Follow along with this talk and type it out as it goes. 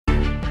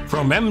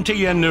From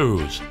MTN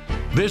News,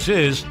 this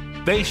is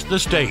Face the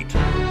State.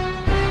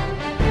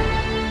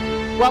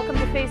 Welcome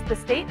to Face the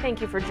State.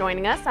 Thank you for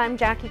joining us. I'm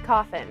Jackie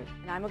Coffin.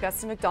 And I'm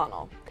Augusta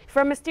McDonald.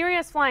 From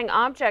mysterious flying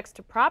objects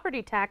to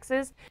property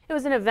taxes, it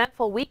was an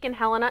eventful week in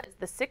Helena as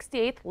the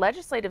 68th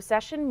legislative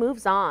session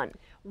moves on.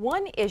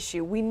 One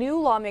issue we knew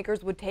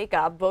lawmakers would take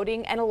up,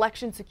 voting and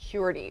election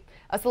security.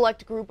 A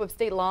select group of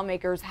state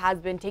lawmakers has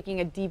been taking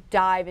a deep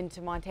dive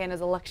into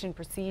Montana's election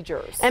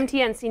procedures.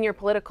 MTN senior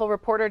political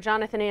reporter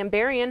Jonathan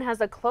Ambarian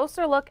has a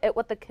closer look at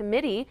what the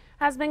committee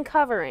has been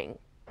covering.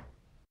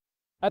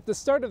 At the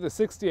start of the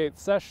 68th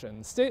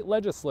session, state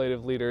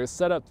legislative leaders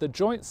set up the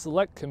Joint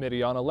Select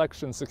Committee on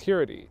Election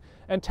Security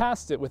and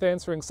tasked it with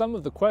answering some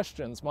of the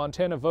questions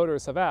Montana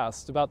voters have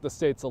asked about the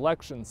state's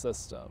election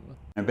system.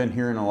 I've been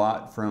hearing a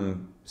lot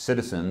from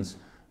citizens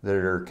that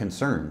are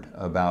concerned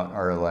about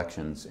our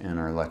elections and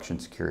our election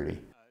security.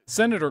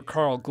 Senator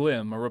Carl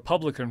Glimm, a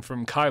Republican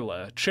from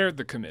Kyla, chaired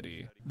the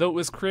committee, though it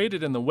was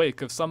created in the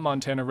wake of some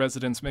Montana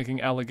residents making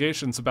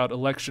allegations about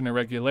election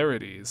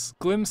irregularities.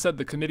 Glimm said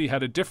the committee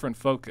had a different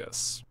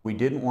focus. We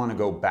didn't want to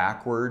go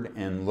backward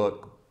and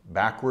look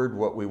backward.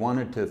 What we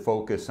wanted to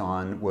focus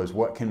on was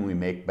what can we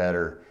make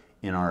better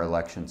in our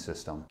election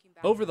system.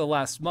 Over the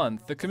last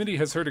month, the committee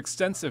has heard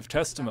extensive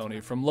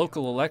testimony from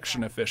local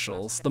election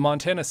officials, the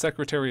Montana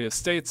Secretary of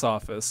State's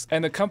office,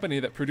 and the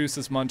company that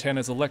produces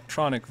Montana's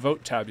electronic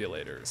vote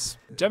tabulators.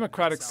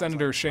 Democratic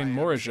Senator Shane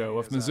Morigeau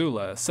of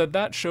Missoula said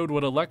that showed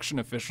what election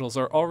officials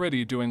are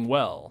already doing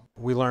well.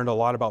 We learned a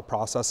lot about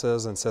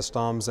processes and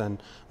systems,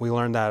 and we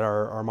learned that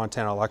our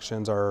Montana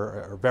elections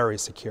are very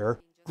secure.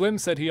 Glimm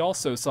said he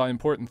also saw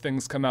important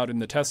things come out in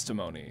the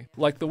testimony,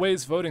 like the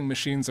ways voting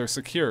machines are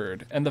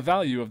secured and the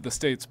value of the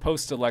state's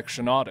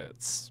post-election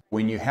audits.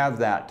 When you have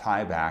that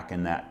tie back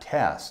and that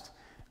test,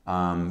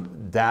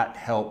 that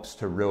helps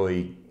to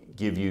really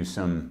give you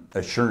some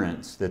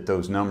assurance that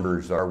those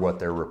numbers are what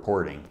they're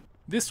reporting.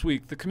 This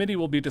week, the committee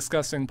will be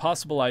discussing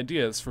possible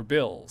ideas for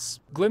bills.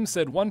 Glimm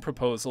said one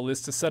proposal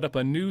is to set up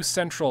a new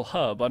central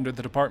hub under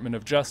the Department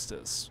of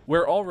Justice,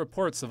 where all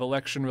reports of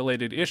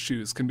election-related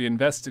issues can be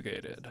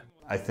investigated.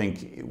 I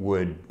think it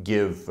would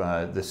give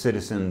the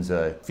citizens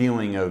a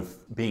feeling of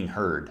being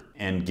heard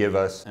and give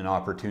us an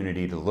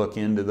opportunity to look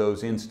into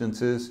those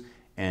instances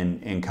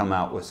and come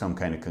out with some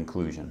kind of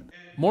conclusion.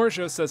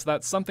 Morigeau says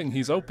that's something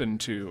he's open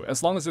to,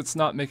 as long as it's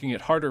not making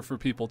it harder for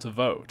people to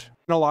vote.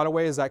 In a lot of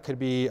ways, that could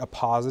be a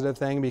positive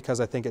thing because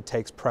I think it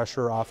takes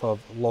pressure off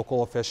of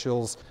local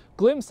officials.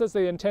 Glimm says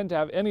they intend to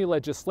have any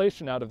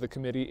legislation out of the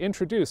committee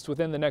introduced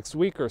within the next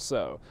week or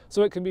so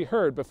it can be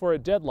heard before a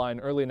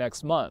deadline early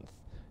next month.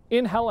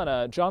 In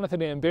Helena,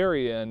 Jonathan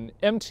Ambarian,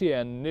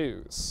 MTN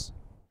News.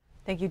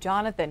 Thank you,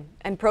 Jonathan.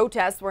 And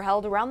protests were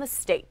held around the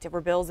state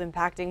over bills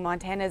impacting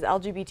Montana's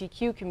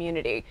LGBTQ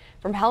community.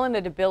 From Helena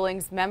to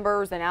Billings,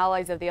 members and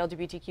allies of the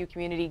LGBTQ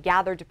community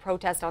gathered to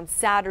protest on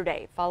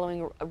Saturday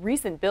following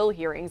recent bill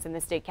hearings in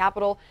the state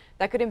capitol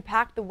that could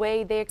impact the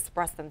way they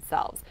express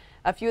themselves.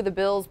 A few of the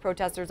bills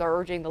protesters are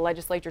urging the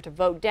legislature to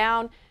vote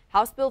down.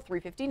 House Bill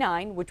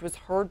 359, which was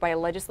heard by a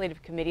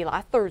legislative committee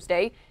last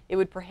Thursday, it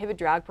would prohibit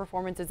drag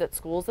performances at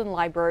schools and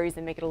libraries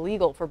and make it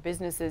illegal for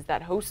businesses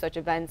that host such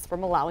events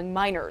from allowing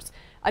minors.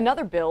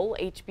 Another bill,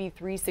 HB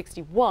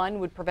 361,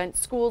 would prevent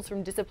schools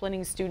from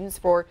disciplining students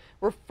for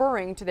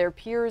referring to their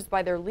peers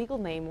by their legal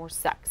name or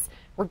sex,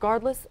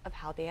 regardless of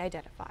how they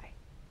identify.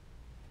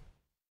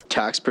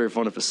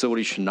 Taxpayer-funded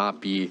facilities should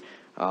not be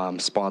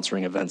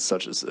sponsoring events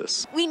such as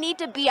this. We need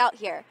to be out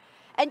here.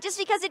 And just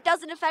because it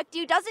doesn't affect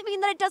you doesn't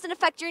mean that it doesn't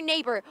affect your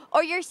neighbor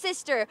or your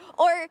sister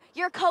or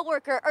your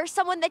coworker or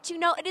someone that you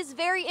know. It is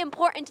very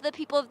important to the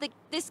people of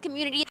this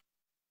community.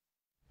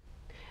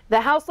 The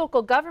House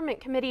Local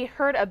Government Committee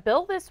heard a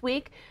bill this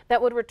week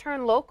that would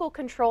return local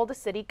control to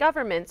city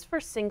governments for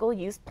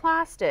single-use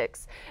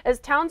plastics. As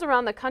towns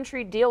around the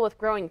country deal with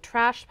growing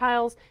trash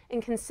piles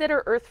and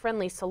consider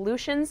earth-friendly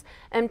solutions,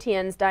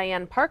 MTN's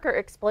Diane Parker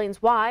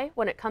explains why,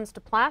 when it comes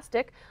to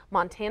plastic,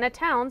 Montana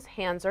towns'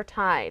 hands are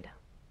tied.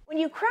 When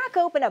you crack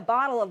open a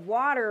bottle of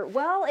water,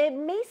 well, it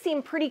may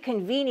seem pretty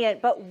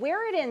convenient, but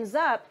where it ends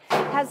up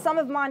has some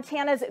of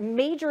Montana's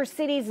major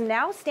cities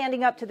now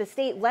standing up to the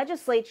state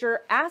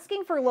legislature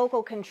asking for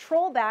local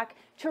control back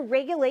to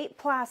regulate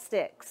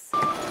plastics.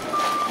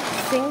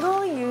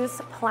 Single-use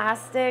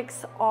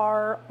plastics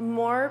are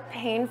more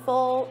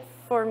painful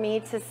for me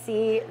to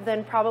see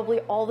than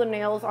probably all the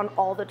nails on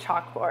all the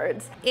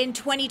chalkboards. In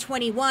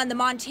 2021, the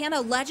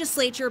Montana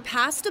legislature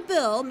passed a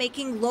bill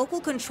making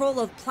local control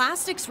of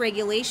plastics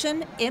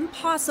regulation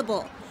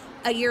impossible.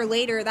 A year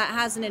later, that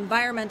has an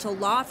environmental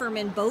law firm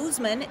in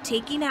Bozeman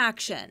taking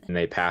action. And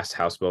they passed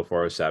House Bill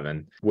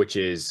 407, which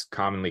is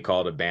commonly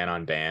called a ban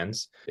on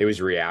bans. It was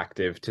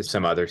reactive to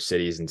some other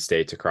cities and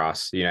states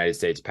across the United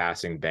States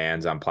passing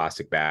bans on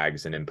plastic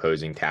bags and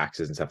imposing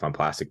taxes and stuff on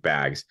plastic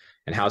bags.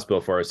 And House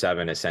Bill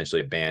 407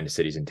 essentially banned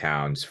cities and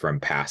towns from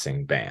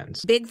passing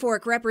bans. Big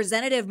Fork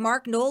Representative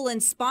Mark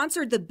Nolan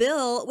sponsored the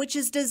bill, which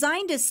is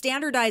designed to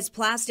standardize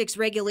plastics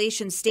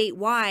regulation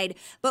statewide,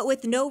 but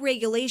with no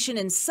regulation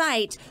in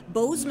sight.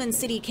 Bozeman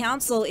City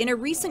Council, in a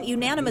recent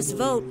unanimous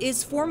vote,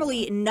 is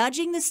formally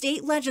nudging the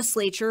state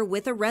legislature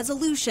with a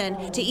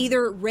resolution to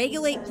either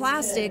regulate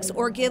plastics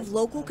or give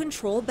local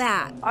control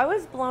back. I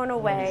was blown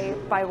away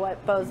by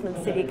what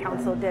Bozeman City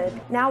Council did.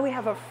 Now we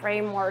have a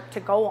framework to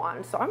go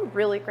on, so I'm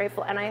really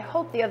grateful, and I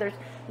hope the other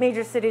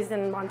major cities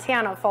in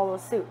Montana follow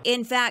suit.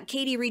 In fact,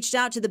 Katie reached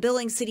out to the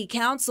Billings City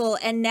Council,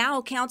 and now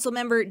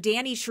Councilmember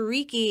Danny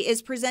Shariki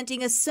is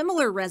presenting a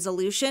similar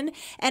resolution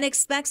and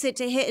expects it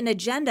to hit an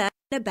agenda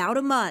in about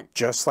a month.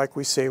 Just like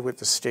we say with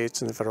the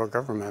states and the federal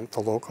government, the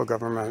local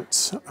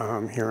governments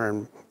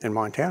here in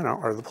Montana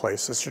are the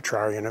places to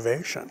try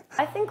innovation.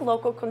 I think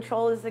local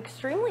control is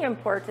extremely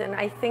important.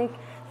 I think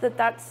that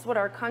that's what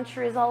our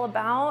country is all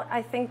about.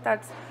 I think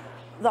that's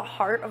the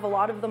heart of a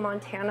lot of the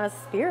Montana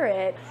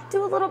spirit.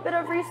 Do a little bit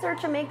of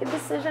research and make a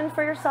decision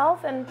for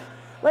yourself, and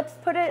let's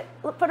put a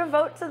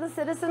vote to the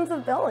citizens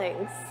of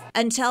Billings.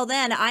 Until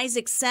then,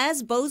 Isaac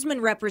says Bozeman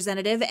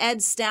Representative Ed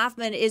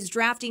Staffman is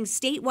drafting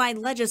statewide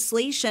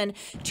legislation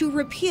to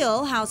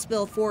repeal House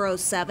Bill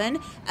 407,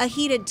 a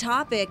heated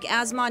topic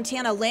as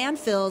Montana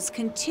landfills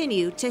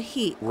continue to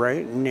heat.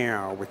 Right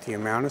now, with the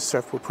amount of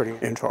stuff we're putting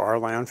into our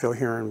landfill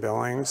here in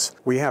Billings,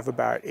 we have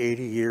about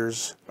 80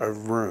 years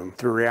of room.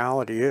 The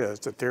reality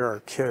is that there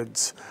are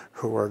kids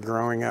who are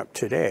growing up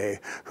today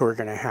who are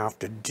going to have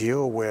to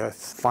deal with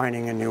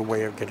finding a new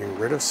way of getting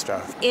rid of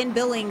stuff. In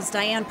Billings,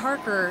 Diane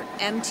Parker,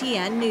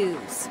 MTN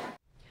News.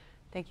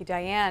 Thank you,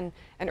 Diane.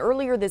 And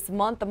earlier this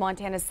month, the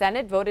Montana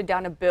Senate voted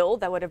down a bill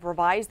that would have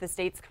revised the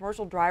state's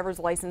commercial driver's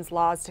license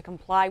laws to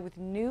comply with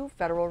new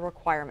federal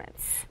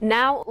requirements.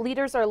 Now,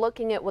 leaders are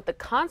looking at what the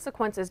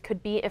consequences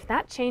could be if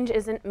that change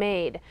isn't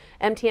made.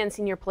 MTN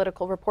senior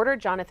political reporter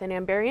Jonathan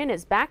Ambarian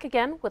is back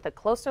again with a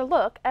closer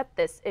look at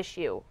this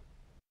issue.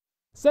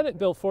 Senate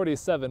Bill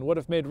 47 would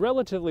have made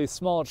relatively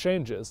small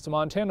changes to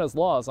Montana's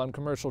laws on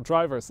commercial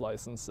driver's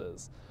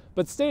licenses.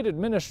 But state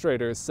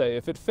administrators say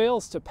if it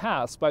fails to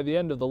pass by the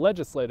end of the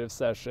legislative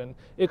session,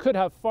 it could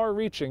have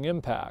far-reaching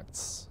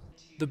impacts.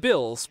 The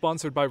bill,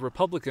 sponsored by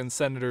Republican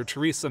Senator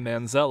Teresa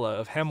Manzella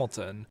of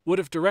Hamilton, would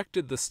have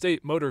directed the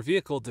state motor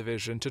vehicle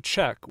division to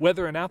check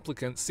whether an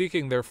applicant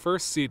seeking their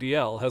first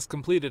CDL has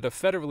completed a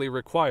federally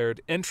required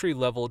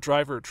entry-level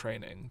driver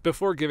training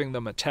before giving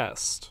them a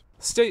test.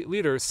 State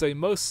leaders say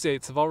most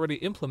states have already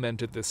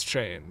implemented this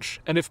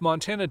change, and if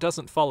Montana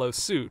doesn't follow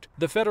suit,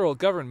 the federal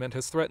government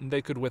has threatened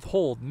they could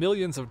withhold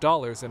millions of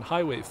dollars in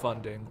highway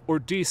funding or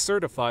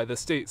decertify the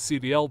state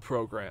CDL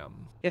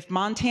program. If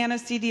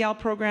Montana's CDL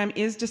program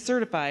is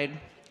decertified,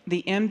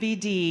 the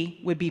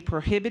MVD would be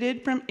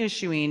prohibited from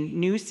issuing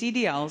new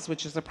CDLs,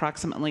 which is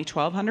approximately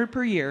 $1,200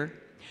 per year,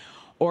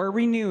 or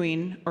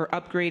renewing or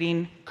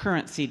upgrading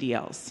current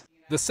CDLs.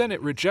 The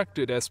Senate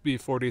rejected SB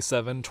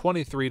 47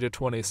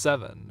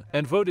 23-27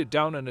 and voted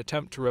down an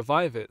attempt to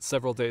revive it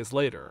several days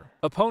later.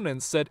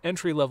 Opponents said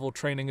entry-level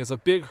training is a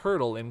big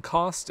hurdle in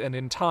cost and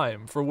in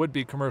time for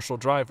would-be commercial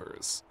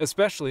drivers,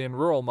 especially in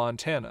rural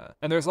Montana,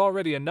 and there's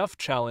already enough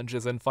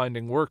challenges in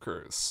finding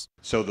workers.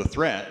 So the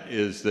threat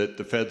is that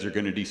the feds are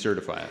going to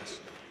decertify us.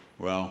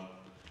 Well,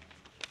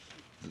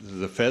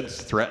 the feds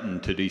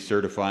threaten to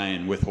decertify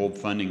and withhold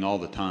funding all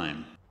the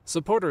time.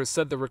 Supporters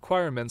said the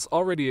requirements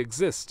already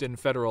exist in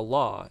federal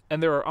law,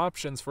 and there are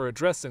options for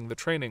addressing the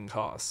training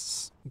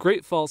costs.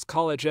 Great Falls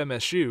College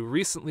MSU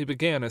recently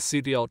began a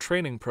CDL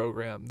training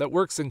program that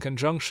works in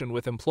conjunction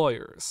with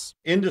employers.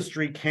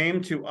 Industry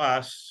came to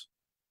us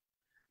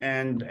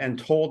and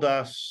told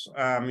us,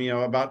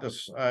 about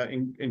this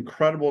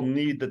incredible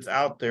need that's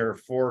out there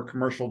for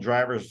commercial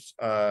drivers,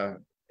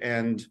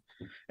 and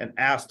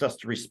asked us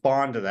to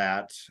respond to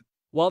that.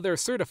 While they're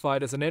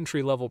certified as an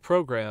entry-level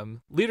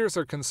program, leaders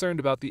are concerned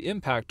about the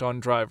impact on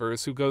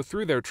drivers who go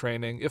through their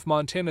training if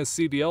Montana's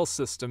CDL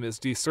system is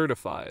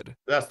decertified.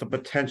 That's the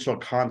potential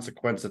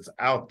consequence that's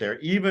out there.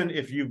 Even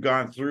if you've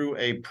gone through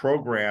a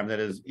program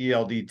that is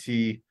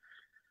ELDT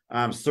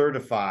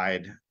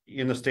certified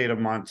in the state of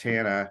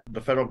Montana, the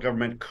federal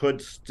government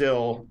could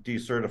still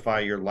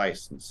decertify your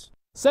license.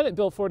 Senate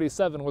Bill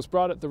 47 was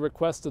brought at the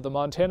request of the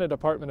Montana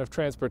Department of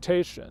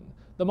Transportation.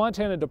 The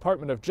Montana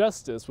Department of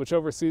Justice, which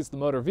oversees the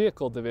Motor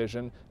Vehicle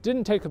Division,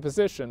 didn't take a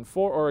position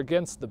for or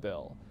against the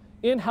bill.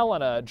 In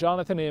Helena,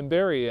 Jonathan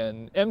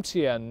Ambarian,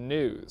 MTN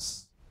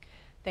News.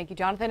 Thank you,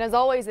 Jonathan, as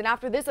always. And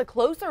after this, a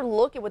closer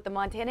look at what the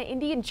Montana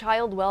Indian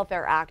Child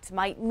Welfare Act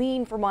might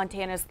mean for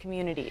Montana's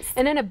communities.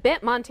 And in a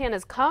bit,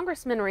 Montana's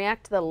congressmen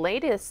react to the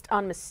latest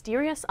on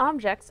mysterious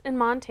objects in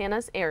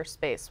Montana's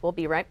airspace. We'll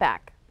be right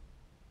back.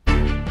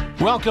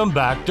 Welcome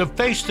back to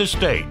Face the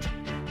State.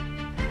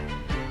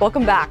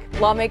 Welcome back.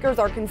 Lawmakers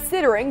are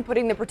considering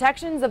putting the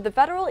protections of the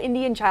Federal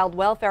Indian Child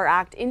Welfare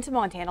Act into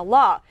Montana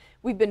law.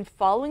 We've been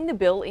following the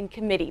bill in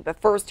committee, but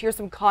first, here's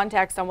some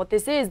context on what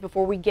this is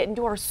before we get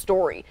into our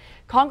story.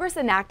 Congress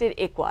enacted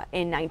ICWA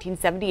in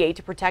 1978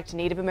 to protect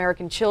Native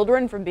American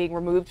children from being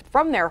removed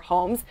from their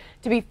homes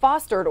to be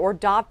fostered or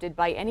adopted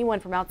by anyone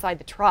from outside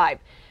the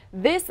tribe.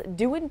 This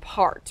due in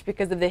part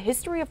because of the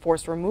history of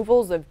forced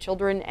removals of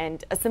children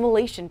and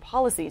assimilation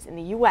policies in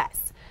the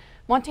U.S.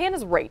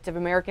 Montana's rate of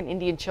American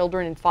Indian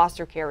children in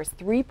foster care is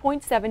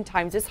 3.7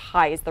 times as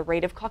high as the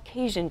rate of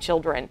Caucasian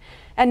children.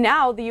 And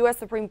now the U.S.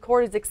 Supreme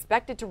Court is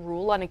expected to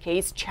rule on a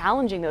case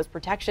challenging those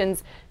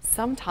protections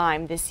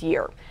sometime this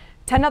year.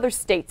 10 other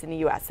states in the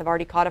U.S. have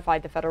already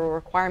codified the federal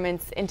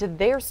requirements into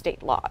their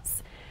state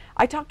laws.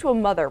 I talked to a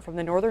mother from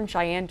the Northern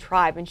Cheyenne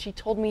tribe, and she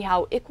told me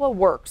how ICWA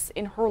works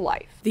in her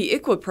life. The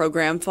ICWA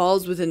program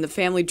falls within the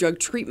Family Drug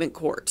Treatment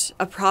Court,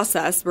 a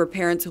process where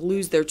parents who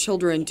lose their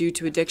children due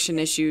to addiction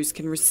issues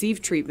can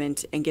receive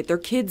treatment and get their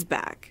kids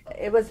back.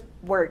 It was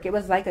work. It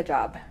was like a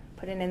job.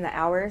 Putting in the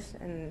hours,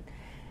 and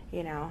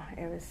you know,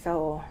 it was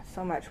so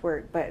much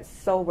work, but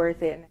so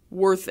worth it.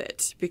 Worth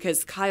it,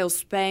 because Kyle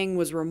Spang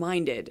was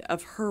reminded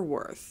of her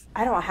worth.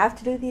 I don't have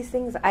to do these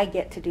things. I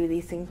get to do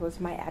these things was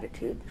my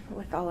attitude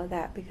with all of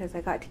that, because I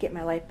got to get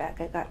my life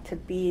back. I got to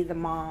be the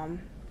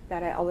mom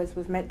that I always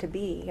was meant to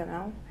be, you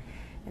know,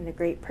 and the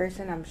great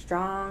person. I'm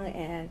strong,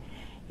 and,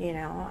 you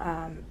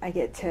know, I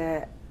get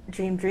to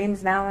dream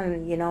dreams now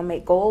and, you know,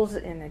 make goals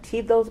and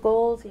achieve those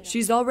goals. You know.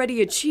 She's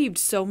already achieved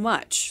so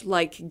much,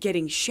 like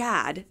getting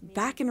Shad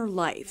back in her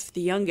life, the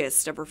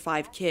youngest of her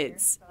 5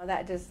 kids. So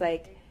that just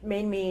like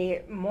made me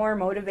more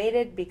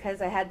motivated,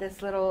 because I had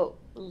this little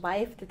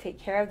life to take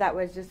care of that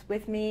was just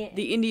with me.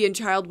 The Indian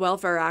Child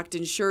Welfare Act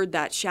ensured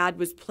that Shad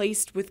was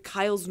placed with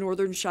Kyle's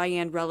Northern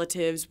Cheyenne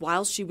relatives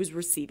while she was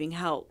receiving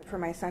help. For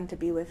my son to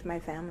be with my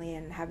family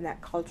and have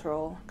that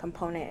cultural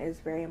component is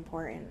very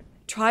important.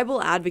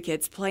 Tribal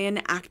advocates play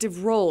an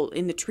active role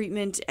in the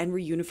treatment and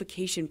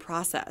reunification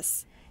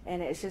process.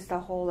 And it's just a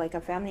whole, like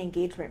a family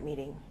engagement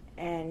meeting.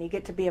 And you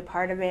get to be a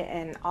part of it,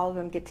 and all of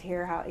them get to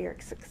hear how your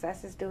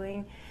success is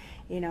doing,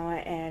 you know,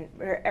 and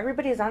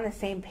everybody's on the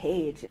same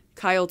page.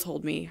 Kyle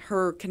told me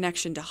her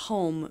connection to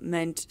home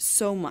meant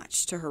so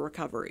much to her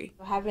recovery.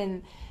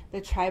 Having the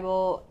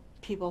tribal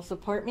people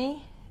support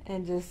me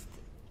and just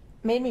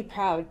made me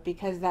proud,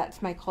 because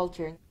that's my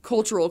culture.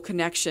 Cultural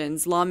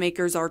connections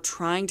lawmakers are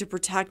trying to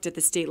protect at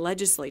the state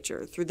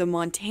legislature through the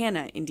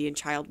Montana Indian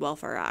Child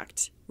Welfare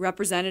Act.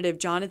 Representative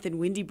Jonathan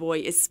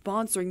Windyboy is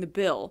sponsoring the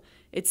bill.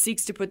 It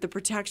seeks to put the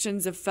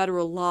protections of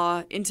federal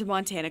law into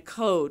Montana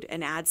code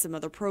and add some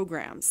other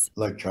programs.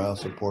 Like child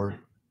support,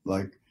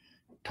 like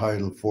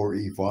Title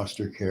 4E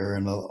foster care,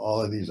 and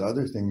all of these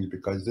other things,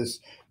 because this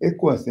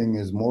ICWA thing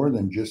is more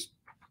than just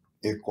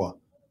ICWA.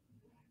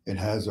 It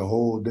has a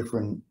whole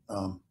different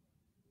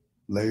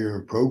layer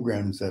of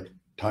programs that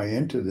tie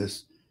into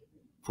this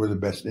for the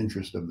best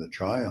interest of the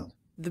child.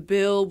 The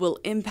bill will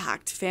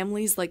impact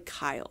families like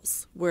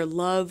Kyle's, where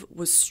love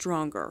was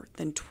stronger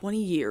than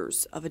 20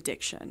 years of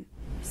addiction.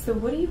 So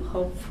what do you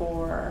hope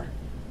for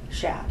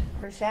Shad?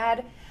 For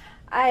Shad,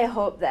 I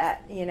hope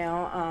that, you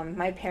know,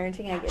 my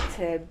parenting, I get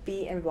to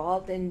be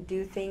involved and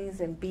do things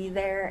and be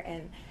there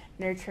and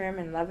nurture him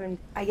and love him.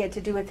 I get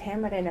to do with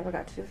him what I never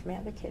got to do with my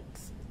other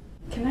kids.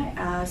 Can I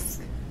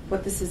ask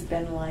what this has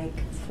been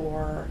like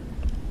for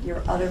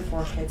your other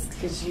 4 kids,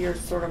 because you're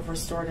sort of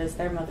restored as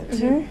their mother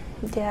too?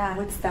 Yeah.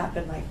 What's that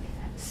been like?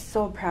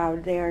 So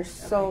proud. They are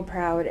so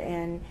proud,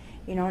 and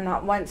you know,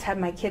 not once have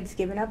my kids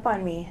given up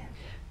on me.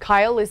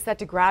 Kyle is set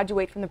to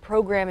graduate from the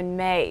program in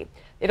May.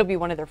 It'll be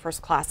one of their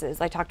first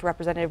classes. I talked to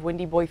Representative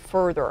Windyboy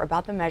further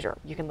about the measure.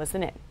 You can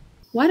listen in.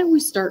 Why don't we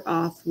start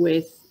off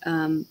with,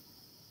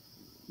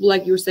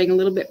 like you were saying a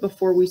little bit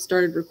before we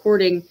started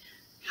recording,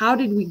 how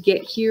did we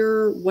get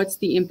here? What's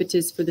the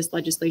impetus for this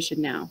legislation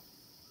now?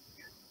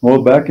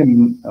 Well, back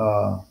in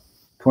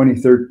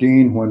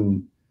 2013,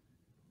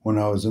 when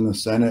I was in the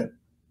Senate,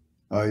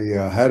 I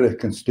had a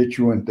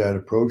constituent that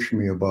approached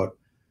me about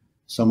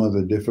some of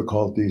the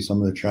difficulties,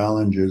 some of the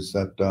challenges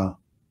that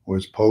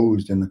was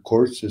posed in the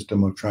court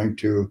system of trying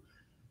to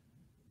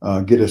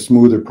get a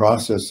smoother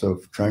process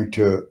of trying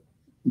to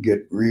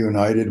get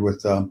reunited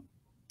with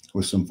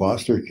some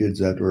foster kids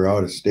that were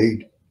out of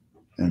state.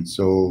 And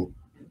so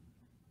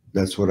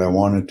that's what I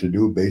wanted to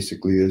do,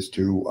 basically, is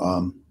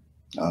to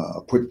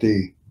put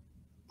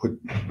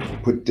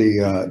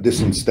this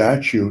in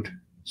statute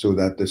so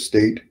that the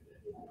state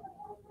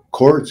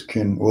courts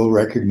will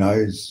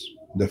recognize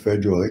the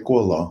federal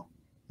ICWA law.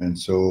 And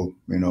so,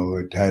 you know,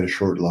 it had a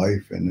short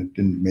life and it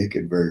didn't make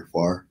it very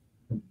far.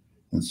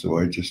 And so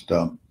I just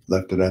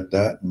left it at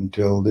that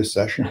until this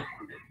session.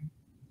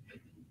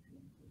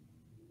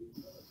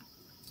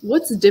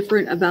 What's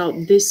different about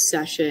this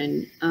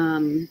session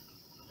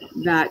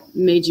that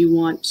made you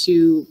want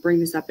to bring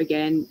this up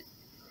again?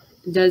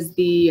 Does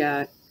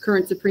the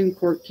current Supreme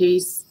Court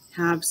case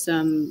have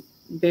some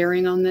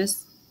bearing on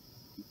this?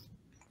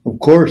 Of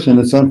course, and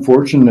it's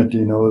unfortunate,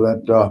 you know,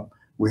 that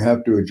we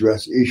have to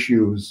address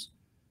issues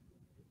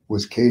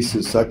was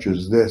cases such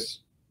as this,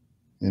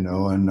 you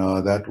know, and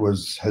that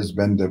has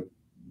been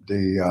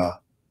the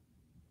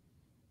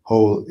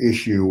whole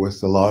issue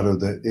with a lot of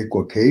the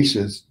ICWA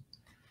cases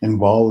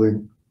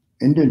involving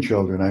Indian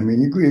children. I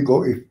mean, you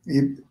go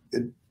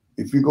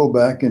if you go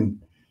back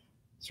and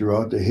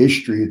throughout the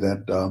history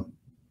that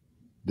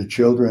the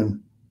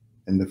children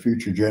and the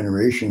future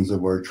generations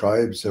of our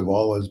tribes have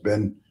always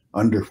been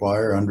under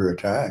fire, under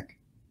attack,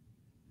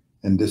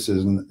 and this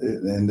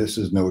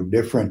is no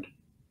different.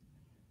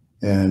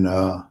 And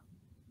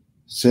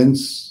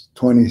since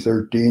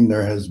 2013,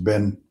 there has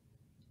been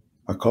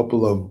a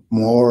couple of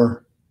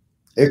more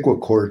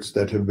ICWA courts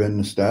that have been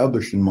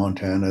established in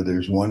Montana.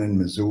 There's one in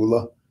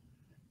Missoula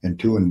and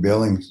two in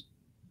Billings.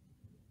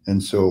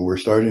 And so we're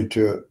starting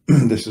to,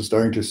 this is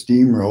starting to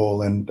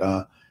steamroll,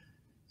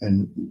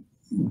 and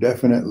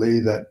definitely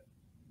that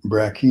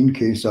Brackeen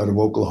case out of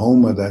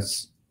Oklahoma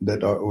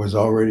that was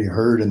already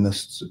heard in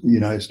the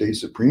United States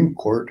Supreme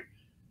Court.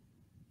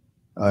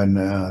 And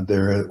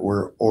there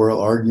were oral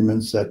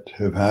arguments that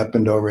have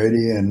happened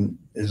already, and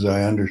as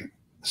I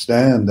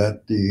understand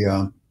that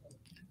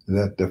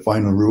the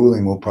final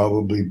ruling will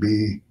probably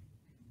be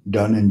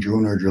done in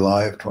June or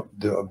July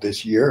of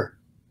this year.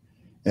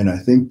 And I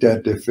think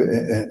that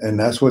and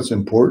that's what's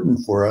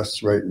important for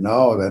us right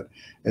now, that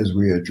as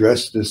we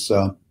address this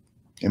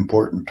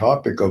important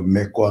topic of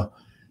MICWA,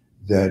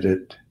 that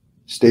it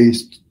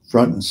stays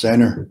front and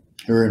center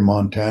here in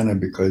Montana,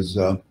 because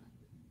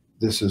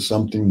this is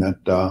something that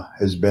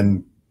has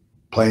been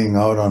playing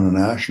out on a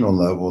national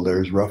level.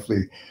 There's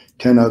roughly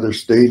 10 other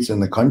states in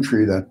the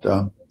country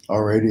that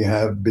already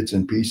have bits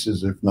and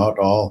pieces, if not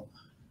all,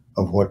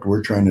 of what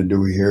we're trying to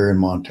do here in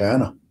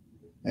Montana.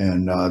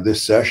 And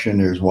this session,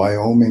 there's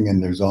Wyoming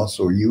and there's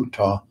also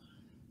Utah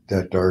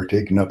that are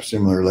taking up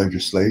similar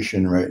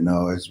legislation right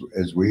now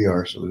as we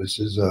are. So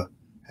this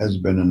has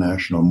been a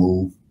national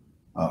move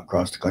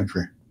across the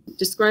country.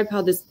 Describe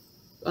how this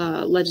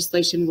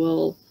legislation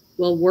will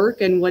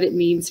work and what it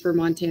means for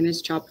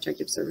Montana's Child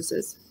Protective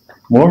Services.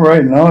 Well,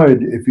 right now,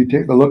 if you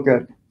take a look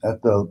at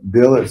the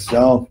bill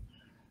itself,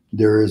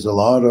 there is a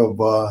lot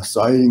of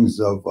sightings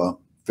of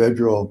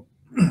federal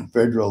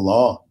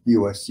law,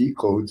 USC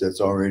codes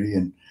that's already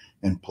in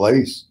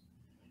place.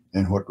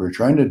 And what we're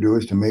trying to do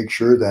is to make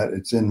sure that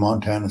it's in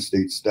Montana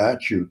state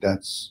statute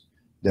that's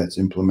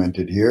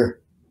implemented here.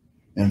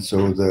 And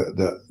so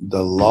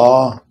the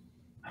law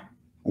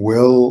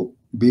will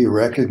be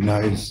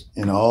recognized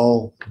in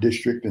all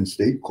district and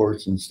state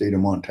courts in the state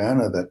of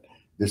Montana, that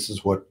this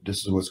is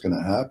what's going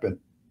to happen.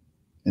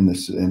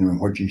 And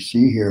what you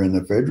see here in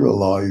the federal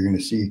law, you're going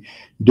to see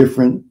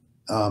different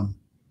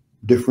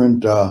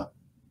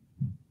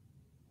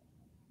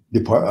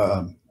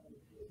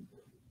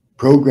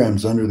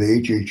programs under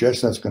the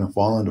HHS that's going to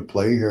fall into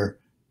play here,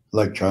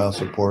 like child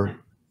support,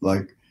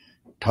 like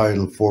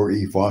Title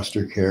 4E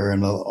foster care,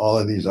 and all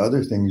of these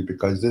other things,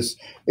 because this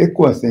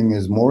ICWA thing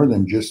is more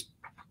than just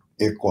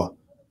ICWA.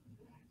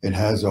 It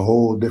has a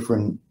whole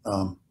different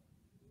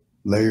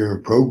layer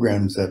of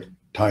programs that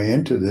tie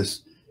into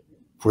this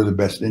for the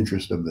best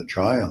interest of the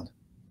child,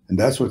 and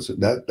that's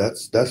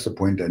the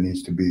point that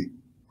needs to be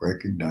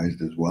recognized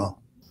as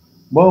well.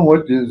 Well,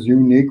 what is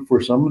unique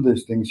for some of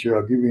these things here,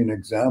 I'll give you an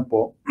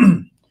example.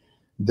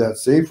 That,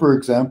 say for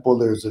example,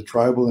 there's a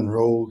tribal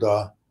enrolled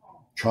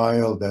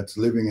child that's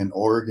living in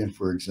Oregon,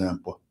 for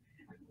example,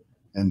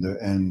 and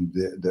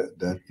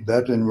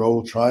that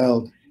enrolled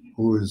child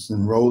who is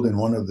enrolled in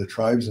one of the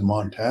tribes in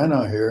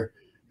Montana here,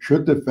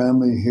 should the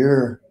family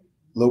here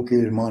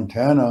located in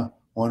Montana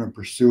want to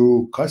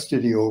pursue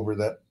custody over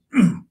that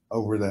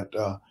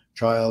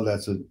child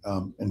that's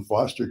in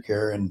foster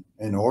care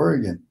in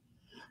Oregon.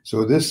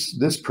 So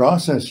this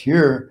process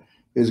here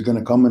is going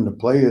to come into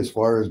play as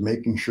far as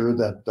making sure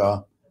that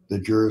the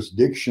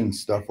jurisdiction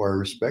stuff are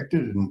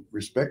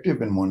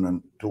respective in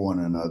one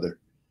another.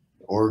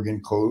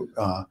 Oregon code,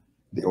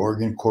 the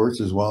Oregon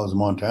courts as well as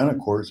Montana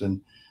courts,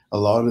 and a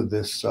lot of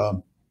this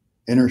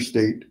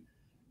interstate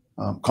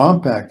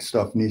compact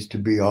stuff needs to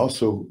be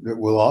it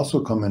will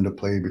also come into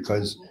play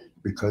because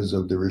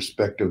of the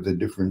respect of the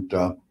different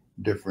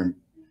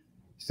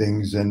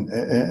things, and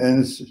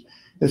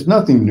it's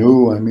nothing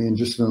new. I mean,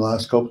 just in the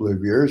last couple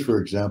of years, for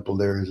example,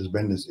 there has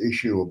been this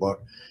issue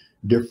about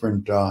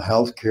different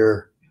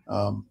healthcare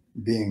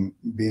being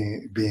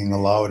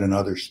allowed in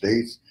other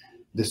states.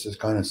 This is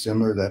kind of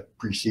similar, that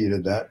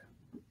preceded that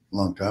a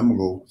long time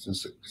ago,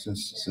 since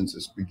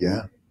this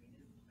began.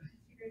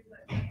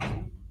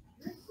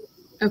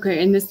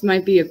 Okay, and this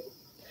might be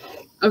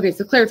okay,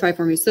 so clarify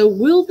for me. So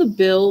will it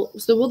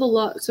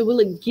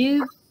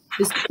give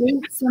the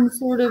state some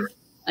sort of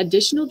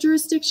additional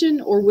jurisdiction,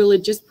 or will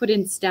it just put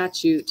in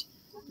statute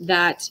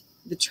that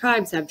the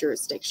tribes have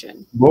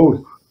jurisdiction?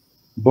 Both.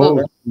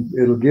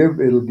 It'll give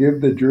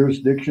the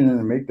jurisdiction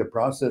and make the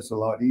process a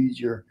lot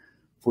easier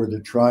for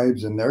the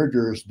tribes and their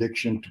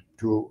jurisdiction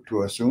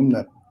to assume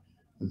that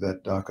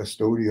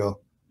custodial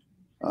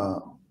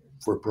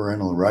for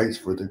parental rights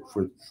for the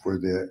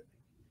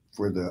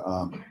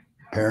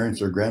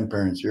parents or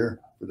grandparents here,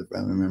 for the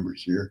family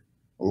members here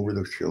over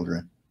those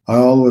children. I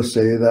always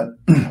say that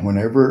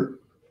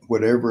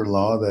whatever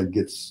law that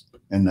gets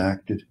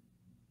enacted,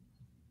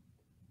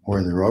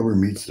 where the rubber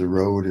meets the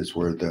road is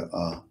where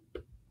the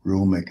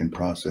rulemaking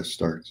process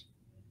starts.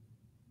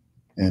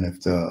 And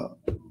if the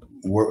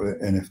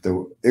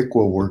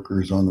ICWA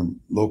workers on the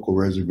local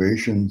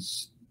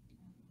reservations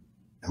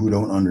who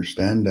don't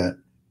understand that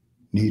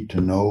need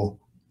to know,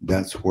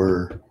 that's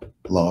where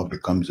law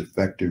becomes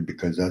effective,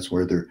 because that's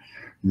where the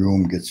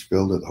room gets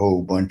filled with a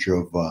whole bunch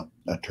of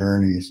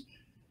attorneys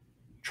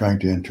trying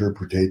to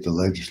interpretate the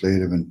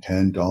legislative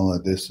intent, all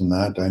of this and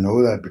that. I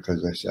know that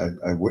because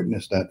I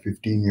witnessed that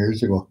 15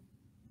 years ago.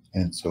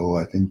 And so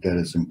I think that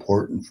it's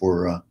important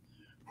for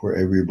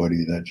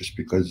everybody that just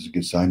because it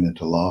gets signed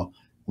into law,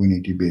 we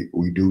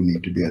do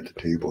need to be at the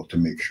table to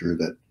make sure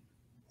that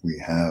we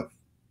have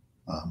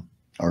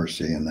our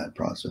say in that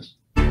process.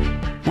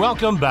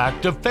 Welcome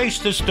back to Face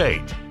the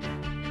State.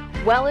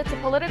 Well, it's a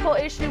political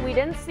issue we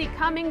didn't see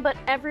coming, but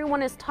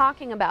everyone is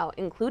talking about,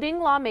 including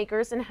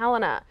lawmakers in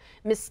Helena.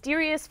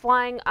 Mysterious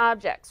flying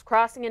objects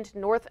crossing into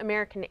North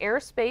American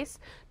airspace.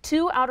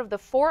 2 out of the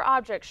 4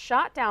 objects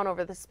shot down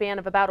over the span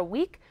of about a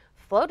week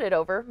floated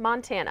over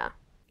Montana.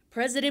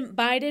 President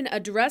Biden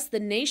addressed the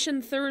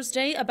nation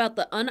Thursday about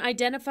the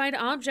unidentified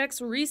objects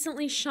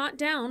recently shot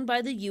down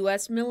by the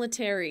U.S.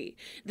 military.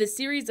 The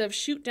series of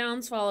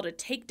shoot-downs followed a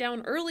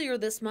takedown earlier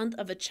this month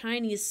of a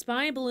Chinese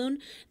spy balloon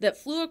that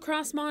flew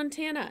across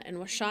Montana and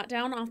was shot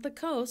down off the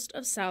coast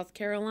of South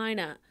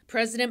Carolina.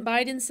 President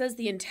Biden says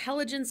the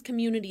intelligence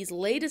community's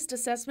latest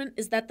assessment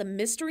is that the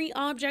mystery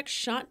objects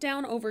shot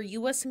down over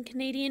U.S. and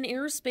Canadian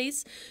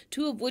airspace,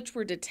 2 of which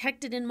were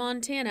detected in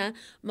Montana,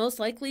 most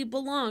likely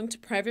belong to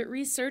private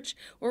research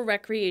or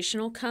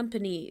recreational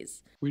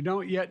companies. We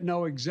don't yet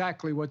know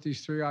exactly what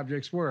these 3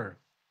 objects were,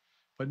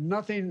 but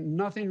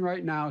nothing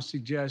right now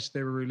suggests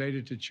they were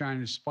related to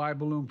China's spy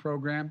balloon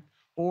program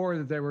or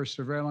that they were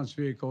surveillance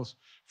vehicles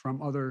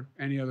from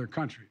any other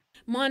country.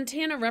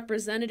 Montana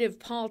Representative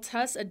Paul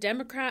Tuss, a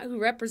Democrat who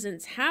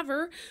represents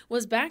Havre,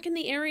 was back in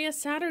the area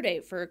Saturday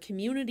for a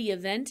community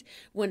event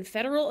when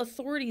federal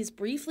authorities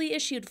briefly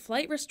issued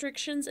flight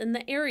restrictions in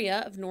the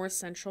area of north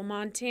central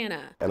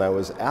Montana. And I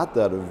was at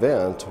that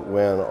event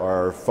when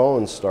our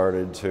phones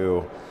started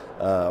to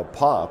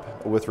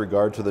pop with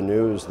regard to the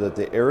news that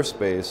the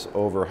airspace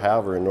over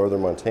Havre in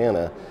northern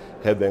Montana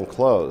had been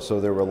closed. So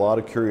there were a lot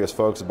of curious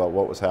folks about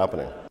what was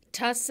happening.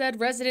 Tuss said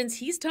residents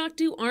he's talked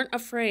to aren't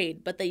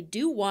afraid, but they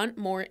do want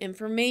more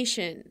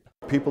information.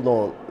 People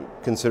don't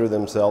consider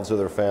themselves or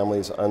their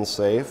families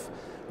unsafe,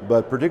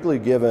 but particularly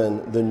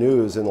given the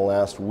news in the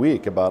last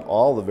week about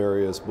all the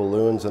various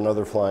balloons and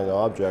other flying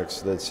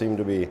objects that seem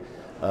to be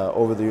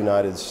over the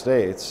United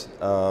States,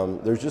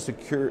 there's just a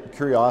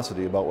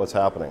curiosity about what's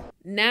happening.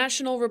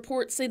 National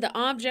reports say the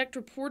object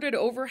reported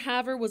over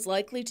Havre was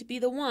likely to be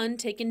the one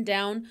taken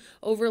down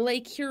over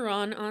Lake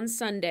Huron on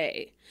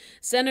Sunday.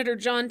 Senator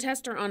John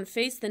Tester on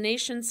Face the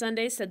Nation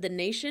Sunday said the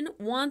nation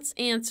wants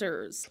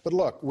answers. But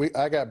look,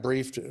 I got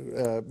briefed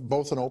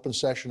both an open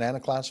session and a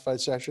classified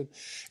session,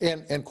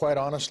 and quite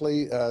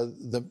honestly,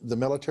 the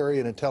military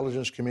and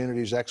intelligence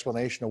community's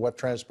explanation of what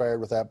transpired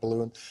with that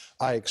balloon,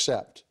 I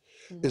accept.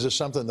 Is it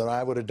something that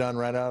I would have done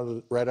right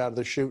out of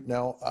the chute?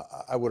 No,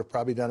 I would have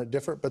probably done it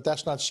different, but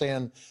that's not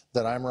saying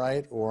that I'm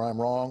right or I'm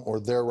wrong or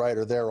they're right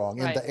or they're wrong.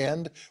 Right. In the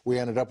end, we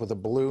ended up with a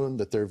balloon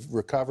that they've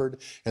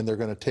recovered, and they're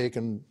going to take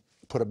and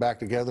put it back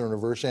together and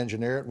reverse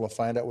engineer it, and we'll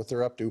find out what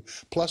they're up to,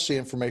 plus the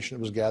information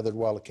that was gathered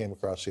while it came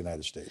across the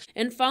United States.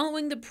 And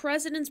following the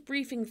president's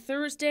briefing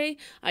Thursday,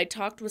 I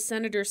talked with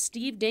Senator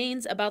Steve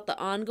Daines about the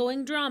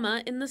ongoing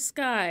drama in the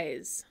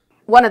skies.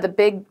 One of the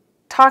big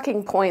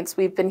talking points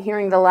we've been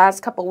hearing the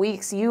last couple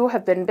weeks, you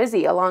have been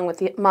busy along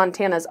with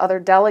Montana's other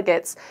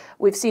delegates.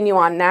 We've seen you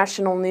on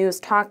national news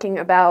talking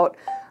about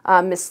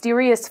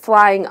mysterious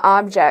flying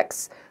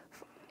objects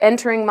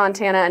entering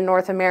Montana and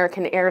North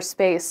American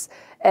airspace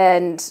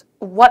and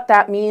what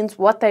that means,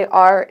 what they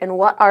are, and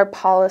what our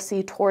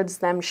policy towards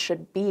them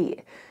should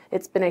be.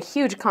 It's been a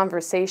huge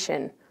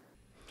conversation.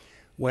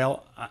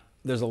 Well,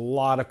 there's a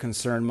lot of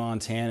concerned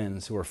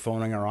Montanans who are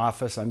phoning our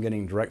office. I'm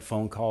getting direct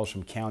phone calls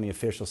from county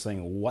officials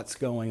saying, what's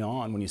going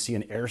on when you see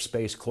an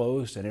airspace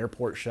closed, an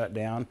airport shut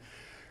down?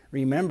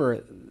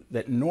 Remember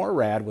that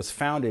NORAD was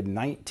founded in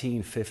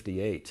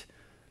 1958.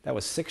 That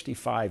was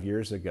 65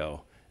 years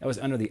ago. That was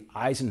under the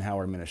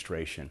Eisenhower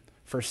administration.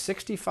 For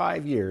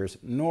 65 years,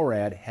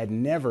 NORAD had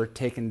never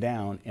taken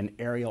down an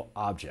aerial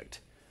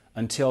object.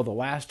 Until the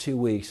last 2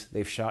 weeks,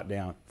 they've shot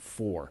down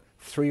 4.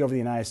 3 over the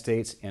United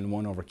States and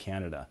 1 over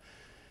Canada.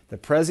 The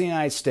President of the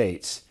United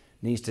States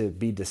needs to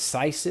be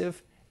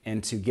decisive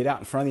and to get out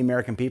in front of the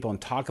American people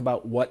and talk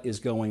about what is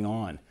going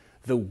on.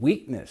 The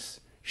weakness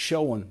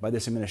shown by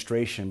this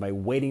administration by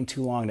waiting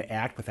too long to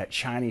act with that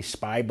Chinese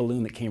spy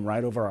balloon that came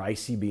right over our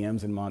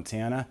ICBMs in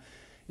Montana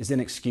is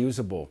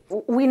inexcusable.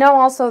 We know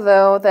also,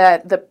 though,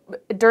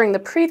 that during the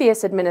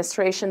previous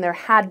administration there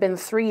had been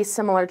 3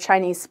 similar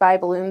Chinese spy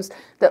balloons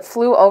that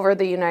flew over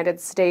the United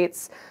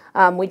States.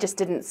 We just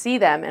didn't see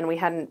them and we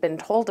hadn't been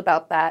told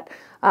about that.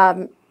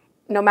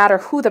 No matter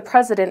who the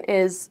president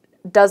is,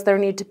 does there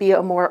need to be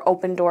a more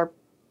open door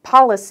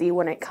policy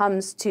when it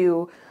comes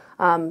to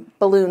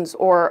balloons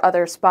or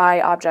other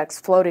spy objects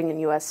floating in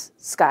U.S.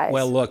 skies?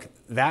 Well, look,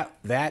 that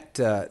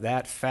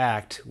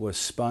fact was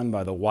spun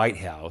by the White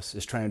House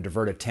is trying to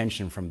divert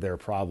attention from their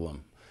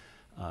problem.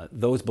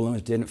 Those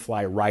balloons didn't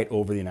fly right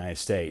over the United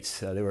States.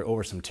 They were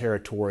over some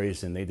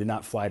territories, and they did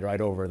not fly right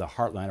over the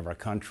heartland of our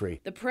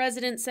country. The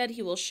president said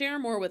he will share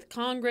more with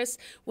Congress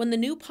when the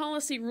new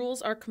policy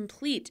rules are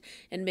complete,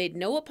 and made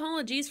no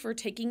apologies for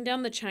taking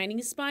down the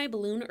Chinese spy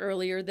balloon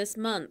earlier this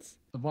month.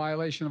 The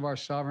violation of our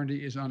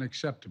sovereignty is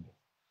unacceptable.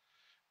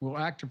 We'll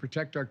act to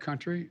protect our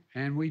country,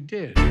 and we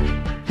did.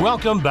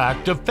 Welcome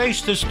back to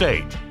Face the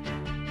State.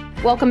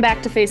 Welcome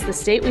back to Face the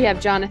State. We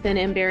have Jonathan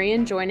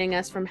Ambarian joining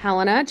us from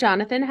Helena.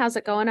 Jonathan, how's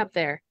it going up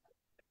there?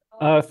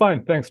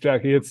 Fine, thanks,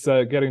 Jackie. It's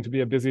getting to be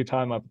a busy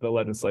time up at the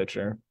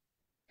legislature.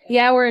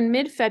 Yeah, we're in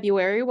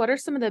mid-February. What are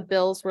some of the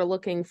bills we're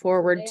looking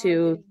forward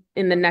to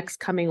in the next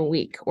coming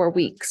week or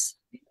weeks?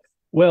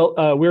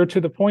 Well, we're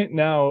to the point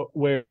now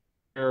where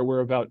we're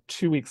about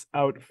 2 weeks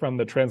out from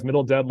the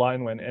transmittal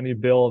deadline, when any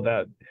bill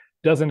that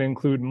doesn't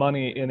include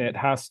money in it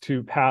has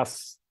to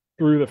pass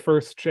through the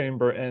first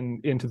chamber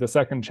and into the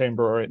second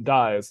chamber, or it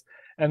dies.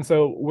 And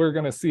so we're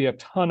going to see a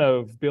ton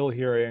of bill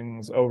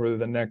hearings over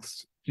the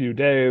next few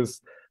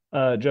days,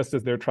 just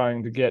as they're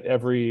trying to get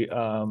every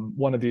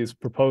one of these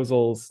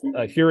proposals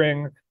a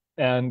hearing.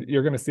 And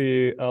you're going to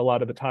see a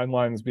lot of the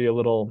timelines be a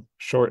little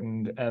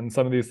shortened, and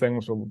some of these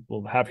things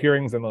will have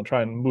hearings and they'll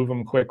try and move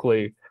them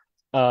quickly.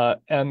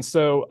 And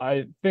so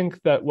I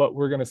think that what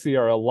we're going to see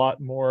are a lot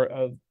more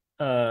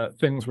of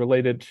things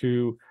related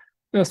to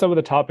some of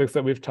the topics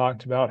that we've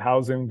talked about,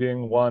 housing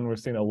being one. We're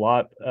seeing a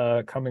lot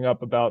coming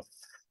up about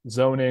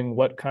zoning,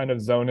 what kind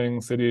of zoning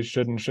cities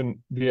should and shouldn't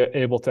be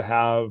able to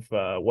have,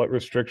 what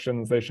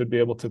restrictions they should be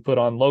able to put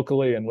on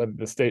locally, and whether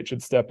the state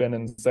should step in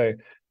and say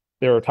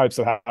there are types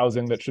of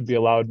housing that should be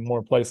allowed in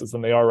more places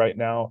than they are right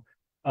now.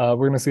 We're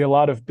going to see a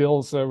lot of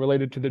bills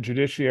related to the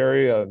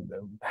judiciary,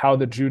 how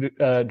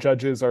the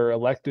judges are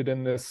elected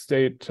in this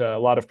state, a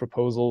lot of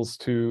proposals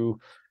to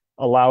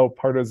allow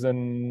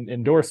partisan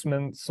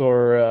endorsements,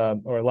 or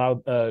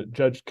allow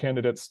judge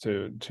candidates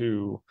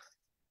to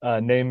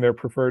name their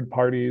preferred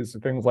parties.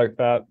 Things like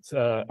that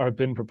have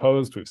been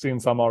proposed. We've seen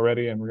some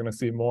already, and we're going to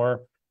see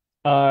more.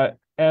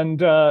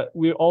 And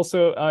we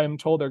also, I'm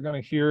told, are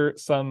going to hear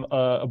some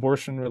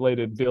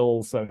abortion-related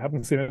bills. I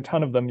haven't seen a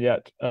ton of them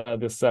yet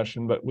this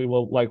session, but we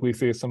will likely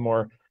see some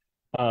more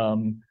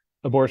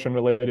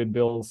abortion-related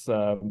bills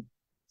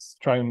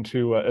trying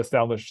to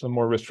establish some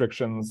more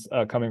restrictions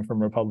coming from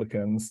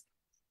Republicans.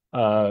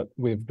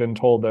 We've been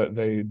told that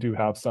they do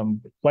have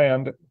some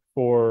planned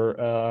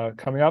for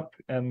coming up,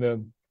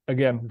 and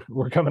again,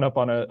 we're coming up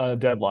on a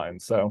deadline.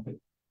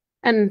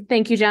 And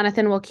thank you,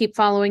 Jonathan. We'll keep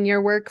following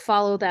your work,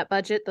 follow that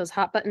budget, those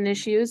hot button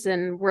issues,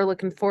 and we're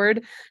looking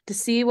forward to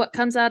see what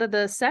comes out of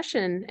the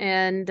session.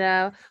 And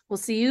we'll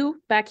see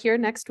you back here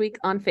next week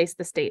on Face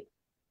the State.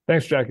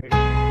 Thanks, Jackie.